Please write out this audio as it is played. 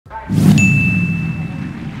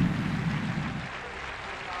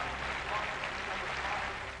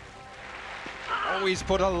he's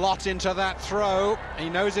put a lot into that throw. He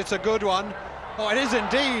knows it's a good one. Oh, it is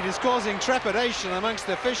indeed. It's causing trepidation amongst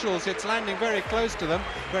the officials. It's landing very close to them,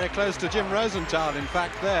 very close to Jim Rosenthal, in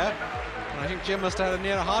fact, there. And I think Jim must have had a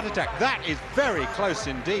near heart attack. That is very close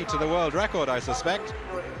indeed to the world record, I suspect.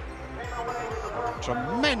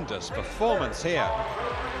 Tremendous performance here.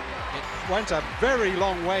 It went a very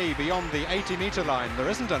long way beyond the 80-meter line. There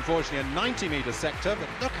isn't, unfortunately, a 90-meter sector, but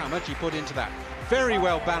look how much he put into that. Very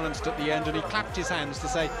well balanced at the end, and he clapped his hands to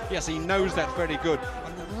say, yes, he knows that's very good.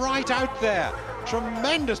 And right out there,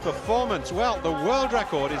 tremendous performance. Well, the world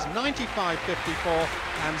record is 95.54,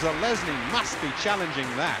 and Zelezny must be challenging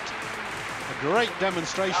that. A great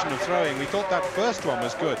demonstration of throwing. We thought that first one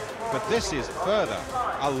was good, but this is further,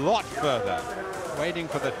 a lot further. Waiting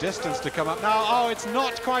for the distance to come up now. Oh, it's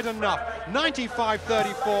not quite enough.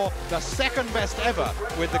 95.34, the second best ever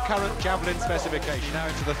with the current javelin specification. Now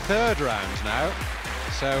into the third round now.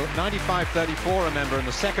 So 95.34, remember, in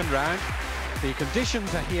the second round. The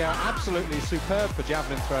conditions are here absolutely superb for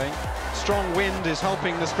javelin throwing. Strong wind is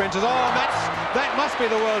helping the sprinters. Oh, that must be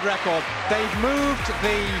the world record. They've moved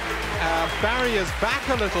the barriers back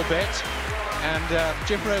a little bit, and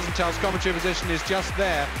Jim Rosenthal's commentary position is just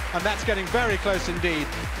there, and that's getting very close indeed,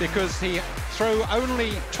 because he threw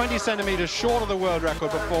only 20 centimeters short of the world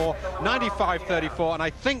record before, 95.34, and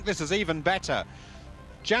I think this is even better.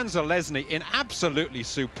 Jan Zelezny in absolutely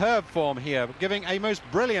superb form here, giving a most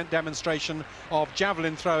brilliant demonstration of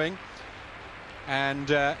javelin throwing.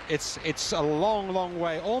 And it's a long, long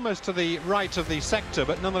way, almost to the right of the sector,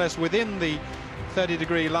 but nonetheless within the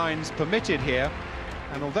 30-degree lines permitted here.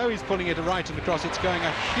 And although he's pulling it right and across, it's going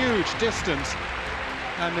a huge distance,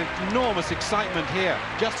 and enormous excitement here.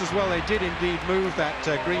 Just as well they did indeed move that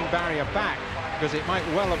green barrier back, because it might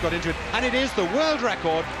well have got into it. And it is the world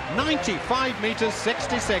record, 95 meters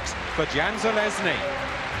 66 for Jan Zelezny.